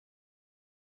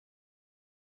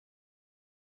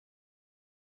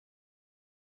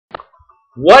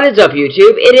What is up,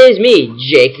 YouTube? It is me,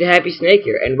 Jake the Happy Snake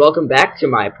here, and welcome back to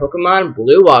my Pokemon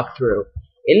Blue walkthrough.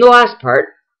 In the last part,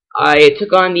 I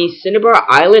took on the Cinnabar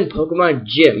Island Pokemon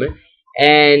Gym,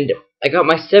 and I got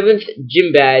my 7th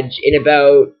gym badge in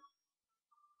about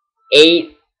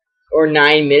 8 or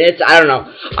 9 minutes. I don't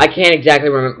know. I can't exactly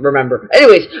remember.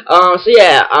 Anyways, I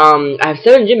have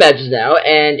 7 gym badges now,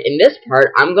 and in this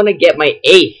part, I'm gonna get my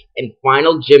 8th and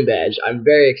final gym badge. I'm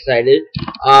very excited.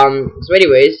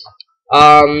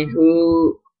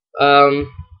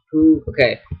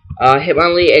 Okay.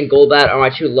 Hitmonlee and Golbat are my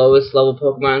 2 lowest level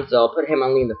Pokemon, so I'll put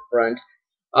Hitmonlee in the front.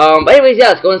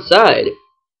 Let's go inside.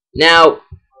 Now,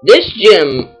 this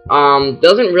gym,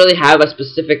 doesn't really have a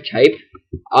specific type.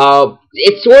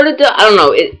 It's sort of, I don't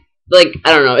know,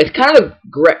 it's kind of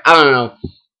I don't know.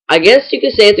 I guess you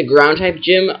could say it's a ground type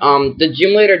gym. The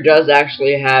gym leader does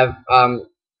actually have,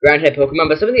 ground type Pokemon,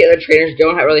 but some of the other trainers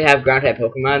don't really have ground type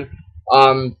Pokemon.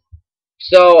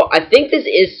 So I think this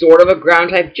is sort of a ground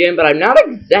type gym, but I'm not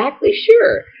exactly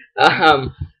sure.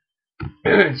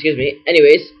 Excuse me.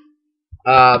 Anyways,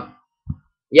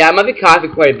 yeah, I might be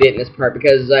coughing quite a bit in this part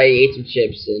because I ate some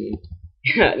chips and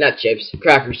not chips,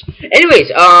 crackers.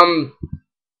 Anyways,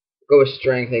 go with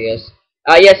strength, I guess.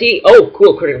 Yeah, see, oh,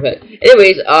 cool, critical hit.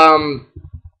 Anyways,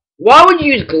 why would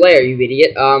you use glare, you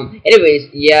idiot?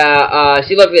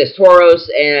 See, look at this, Tauros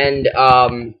and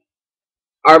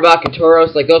Arbok and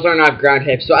Tauros, like, those are not ground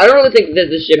types, so I don't really think that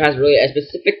this gym has really a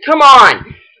specific,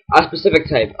 a specific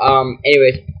type.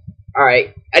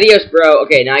 Alright, adios, bro.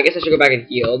 Okay, now I guess I should go back and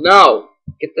heal. No!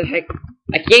 Get the heck,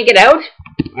 I can't get out?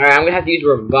 Alright, I'm gonna have to use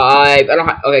Revive.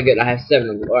 Okay, good, I have 7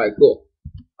 of them. Alright, cool.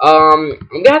 I'm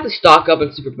gonna have to stock up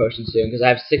on Super Potions soon, because I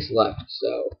have 6 left,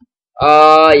 so.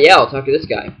 Yeah, I'll talk to this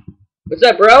guy. What's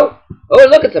up, bro? Oh,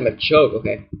 look, it's a Machoke,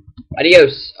 okay.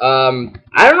 Adios.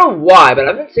 I don't know why, but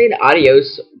I've been saying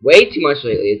adios way too much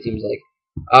lately, it seems like.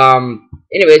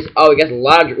 Anyways, we got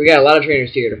a lot of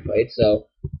trainers here to fight, so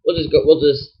we'll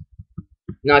just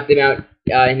knock them out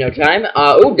in no time.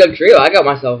 Ooh, Dugtrio. I got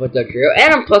myself a Dugtrio,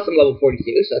 and I'm level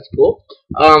 42, so that's cool.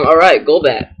 Alright,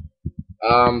 Golbat.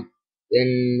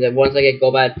 Then once I get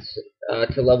Golbat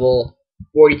to level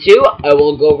 42, I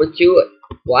will go over to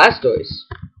Blastoise.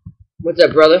 What's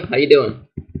up, brother? How you doing?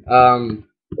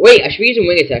 Wait, I should be using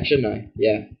Wing Attack, shouldn't I?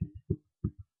 Yeah.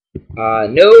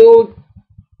 No.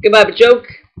 Goodbye, Machoke.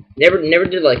 Never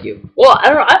did like you. Well, I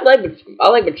don't know. I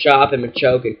like Machop and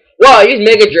Machoke. And, wow, I used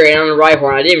Mega Drain on the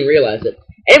Rhyhorn. I didn't even realize it.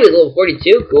 Anyways, level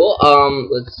 42. Cool.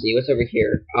 Let's see. What's over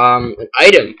here? An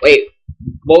item. Wait.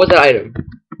 What was that item?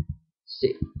 Let's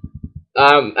see.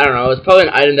 I don't know. It's probably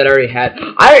an item that I already had.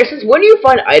 Since when do you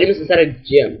find items inside a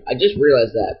gym? I just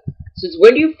realized that. Since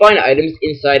when do you find items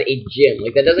inside a gym?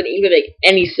 Like, that doesn't even make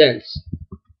any sense.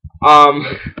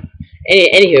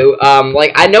 Anywho,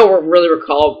 like, I don't really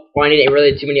recall finding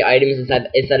really too many items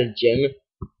inside a gym.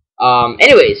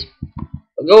 Anyways,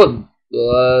 I'll go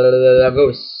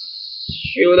with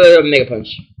Mega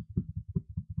Punch.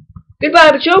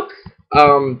 Goodbye, Machoke.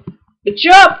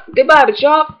 Machop! Goodbye,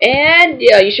 Machop! And,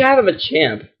 yeah, you should have a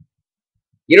Machamp.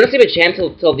 You don't see Machamp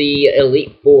till the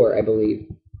Elite Four, I believe.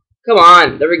 Come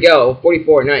on, there we go.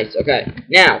 44, nice. Okay,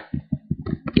 now,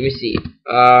 let me see.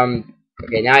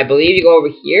 Okay, now I believe you go over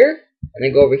here, and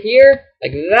then go over here,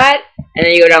 like that, and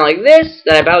then you go down like this.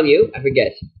 Did I battle you? I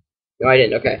forget. No, I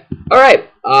didn't. Okay.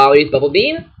 Alright, I'll use Bubble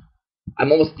Beam.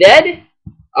 I'm almost dead.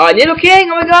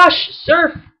 Nidoking, oh my gosh,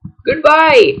 Surf.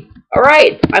 Goodbye.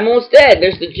 Alright, I'm almost dead.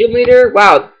 There's the gym leader.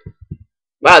 Wow.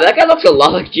 Wow, that guy looks a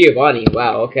lot like Giovanni.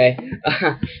 Wow, okay.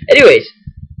 Anyways.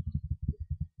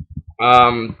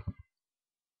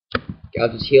 I'll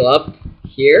just heal up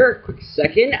here. Quick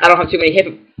second. I don't have too many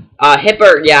yeah,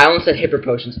 I almost said hyper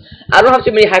potions. I don't have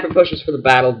too many hyper potions for the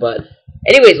battle, but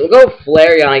anyways, we'll go with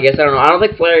Flareon, I guess. I don't know. I don't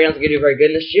think Flareon's gonna do very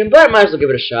good in this gym, but I might as well give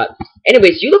it a shot.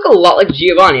 Anyways, you look a lot like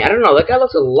Giovanni. I don't know. That guy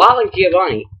looks a lot like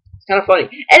Giovanni. It's kind of funny.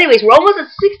 Anyways, we're almost at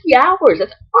 60 hours.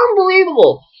 That's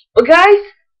unbelievable. But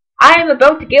guys, I am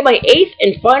about to get my 8th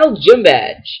and final gym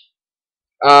badge.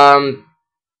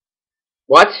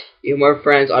 What? You have more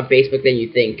friends on Facebook than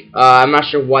you think. I'm not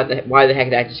sure why the heck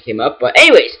that just came up, but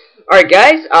anyways, alright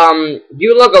guys,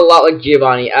 you look a lot like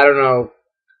Giovanni, I don't know.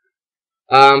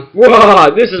 Whoa,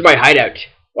 this is my hideout.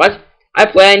 What? I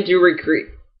plan to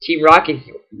recruit Team Rocket.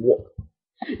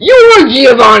 You were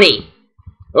Giovanni!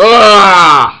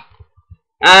 Ah!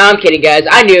 I'm kidding, guys.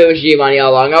 I knew it was Giovanni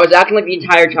all along. I was acting like the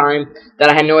entire time that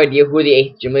I had no idea who the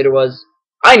 8th gym leader was.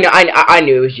 I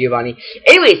knew it was Giovanni.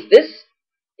 Anyways, this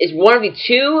is one of the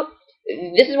two.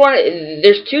 This is one of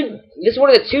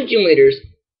the 2 gym leaders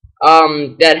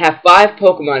that have 5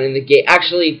 Pokemon in the game.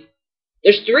 Actually,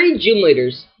 there's 3 gym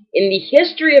leaders in the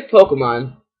history of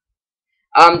Pokemon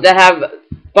that have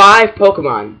 5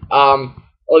 Pokemon.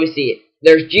 Let me see.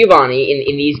 There's Giovanni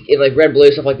in these in like red,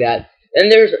 blue, stuff like that. Then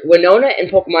there's Winona in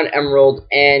Pokemon Emerald,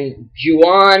 and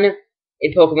Juwan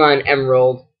in Pokemon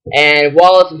Emerald, and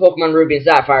Wallace in Pokemon Ruby and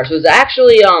Sapphire. So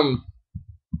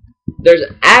there's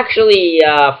actually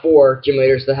 4 gym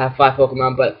leaders that have 5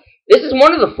 Pokemon, but this is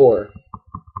one of the 4.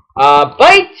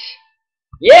 Bite!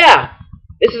 Yeah!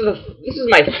 This is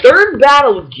my 3rd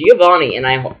battle with Giovanni, and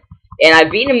I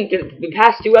beat him the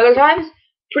past 2 other times.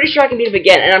 Pretty sure I can beat him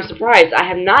again, and I'm surprised. I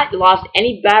have not lost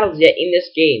any battles yet in this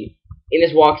game, in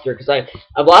this walkthrough, because I've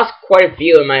lost quite a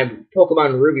few in my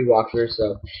Pokemon Ruby walkthrough,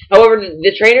 so. However,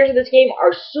 the trainers in this game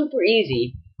are super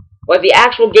easy, but the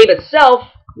actual game itself,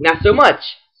 not so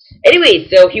much. Anyway,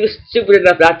 so he was stupid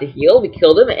enough not to heal, we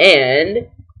killed him, and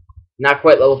not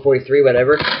quite level 43,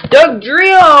 whatever.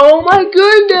 Dugtrio! Oh my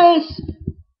goodness!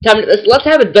 Let's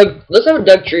have a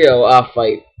Dugtrio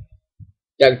fight.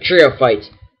 Dugtrio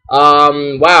fight.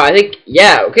 Wow, I think,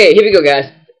 yeah, okay, here we go, guys.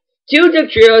 2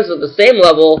 Dugtrios at the same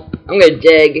level. I'm gonna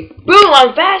dig. Boom,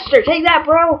 I'm faster! Take that,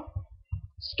 bro!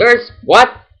 Skirts, what?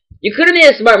 You could've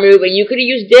made a smart move, and you could've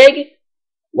used dig?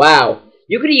 Wow.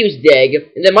 You could've used dig,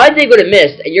 and then my dig would've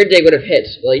missed, and your dig would've hit.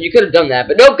 Well, you could've done that,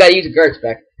 but nope, gotta use a guard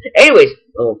spec. Anyways,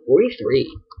 level 43.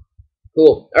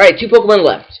 Cool. Alright, 2 Pokemon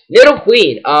left.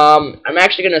 Nidoqueen. I'm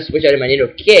actually gonna switch out of my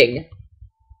Nidoking.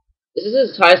 This is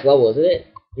his highest level, isn't it?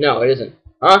 No, it isn't.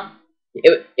 Huh?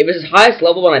 It was his highest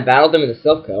level when I battled him in the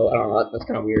Silph-Co. I don't know, that's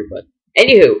kind of weird, but.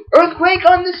 Anywho, Earthquake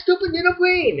on this stupid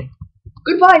Nidoqueen!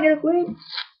 Goodbye, Nidoqueen!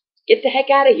 Get the heck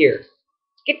out of here.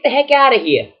 Get the heck out of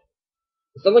here.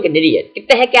 You sound like an idiot. Get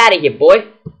the heck out of here, boy.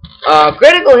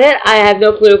 Critical hit. I have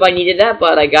no clue if I needed that,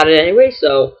 but I got it anyway,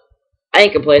 so I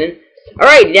ain't complaining.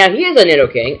 Alright, now he is a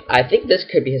Nidoking. I think this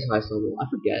could be his highest level. I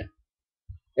forget.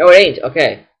 No, it ain't.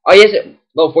 Okay. Oh, yes,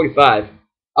 level 45.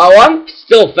 Oh, I'm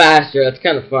still faster. That's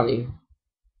kind of funny.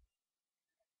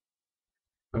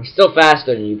 I'm still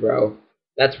faster than you, bro.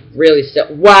 That's really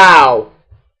wow!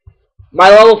 My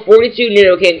level 42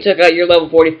 Nidoking took out your level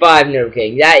 45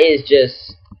 Nidoking. That is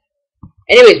just.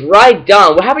 Anyways,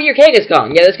 Rhydon. What happened to your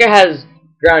Kangaskhan? Yeah, this guy has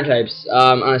ground types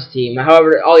on his team.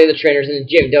 However, all the other trainers in the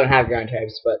gym don't have ground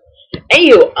types. But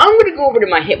anywho, I'm gonna go over to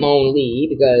my Hitmonlee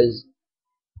because,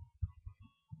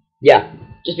 yeah,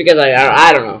 just because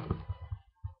I don't know.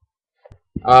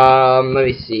 Let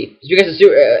me see. Just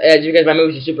because my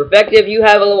moves are super effective, you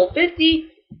have a level 50.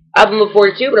 I have a level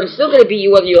 42, but I'm still gonna beat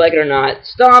you whether you like it or not.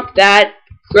 Stomp that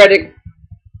credit.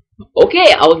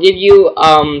 Okay, I'll give you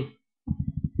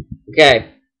Okay.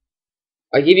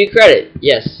 I'll give you credit.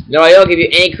 Yes. No, I don't give you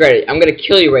any credit. I'm gonna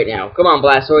kill you right now. Come on,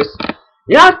 Blastoise.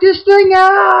 Knock this thing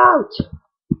out!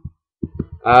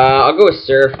 I'll go with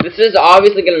Surf. This is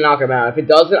obviously gonna knock him out. If it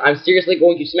doesn't, I'm seriously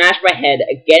going to smash my head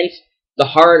against the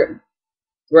hard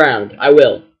ground. I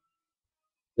will.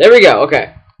 There we go.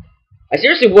 Okay. I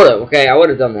seriously would've. Okay, I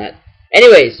would've done that.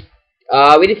 Anyways,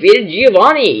 we defeated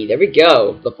Giovanni. There we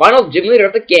go. The final gym leader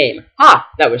of the game. Ha!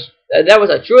 That was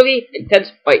a truly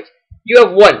intense fight. You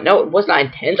have won. No, it was not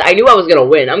intense. I knew I was gonna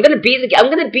win. I'm gonna beat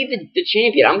the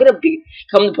champion. I'm gonna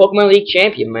become the Pokemon League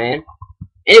champion, man.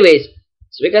 Anyways,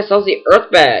 so we got ourselves the Earth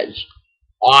Badge.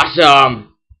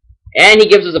 Awesome. And he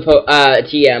gives us a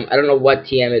TM. I don't know what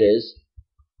TM it is.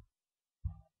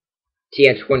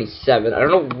 TM27. I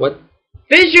don't know what.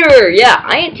 Fissure! Yeah,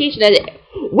 I ain't teaching that.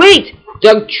 Wait!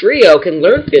 Dugtrio can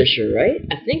learn Fissure, right?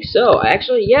 I think so.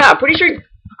 Actually, yeah, I'm pretty sure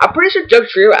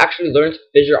Dugtrio actually learns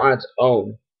Fissure on its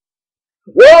own.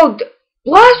 Whoa!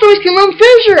 Blastoise can learn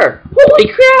Fissure! Holy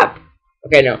crap!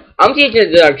 Okay, no. I'm teaching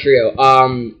it to Dugtrio.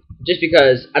 Just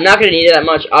because I'm not gonna need it that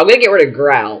much. I'm gonna get rid of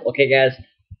Growl, okay, guys?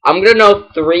 I'm gonna know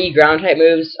 3 ground type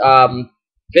moves.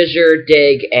 Fissure,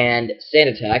 Dig, and Sand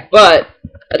Attack, but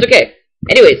that's okay.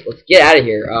 Anyways, let's get out of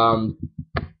here.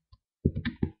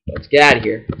 Let's get out of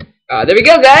here. There we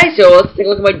go, guys. So let's take a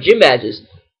look at my gym badges.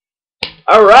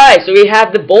 Alright, so we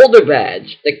have the Boulder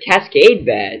badge, the Cascade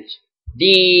badge,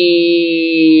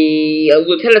 the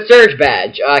Lieutenant Surge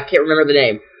badge, I can't remember the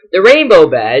name, the Rainbow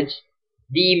badge,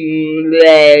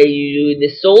 the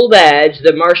Soul badge,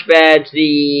 the Marsh badge,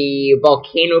 the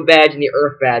Volcano badge, and the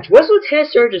Earth badge. What's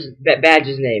Lieutenant Surge's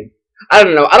badge's name? I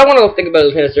don't know. I don't want to think about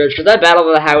Lieutenant Surge, because that battle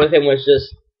that I had with him was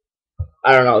just,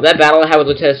 I don't know. That battle I had with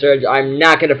Lieutenant Surge, I'm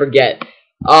not going to forget.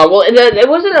 Well, it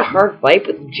wasn't a hard fight,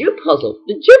 but the gym puzzle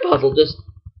just...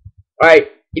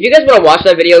 Alright, if you guys want to watch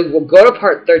that video, we'll go to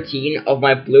part 13 of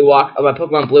my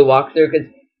Pokemon Blue walkthrough, because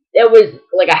it was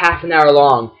like a half an hour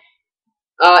long.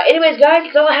 Anyways, guys,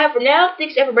 that's all I have for now.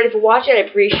 Thanks everybody for watching. I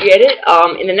appreciate it.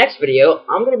 In the next video,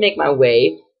 I'm going to make my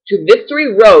way to Victory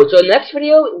Road. So the next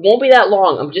video won't be that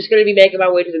long. I'm just going to be making my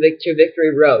way to to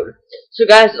Victory Road. So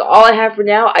guys, that's all I have for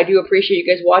now. I do appreciate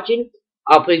you guys watching.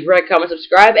 Please rate, comment,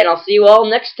 subscribe, and I'll see you all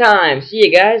next time. See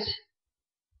you guys.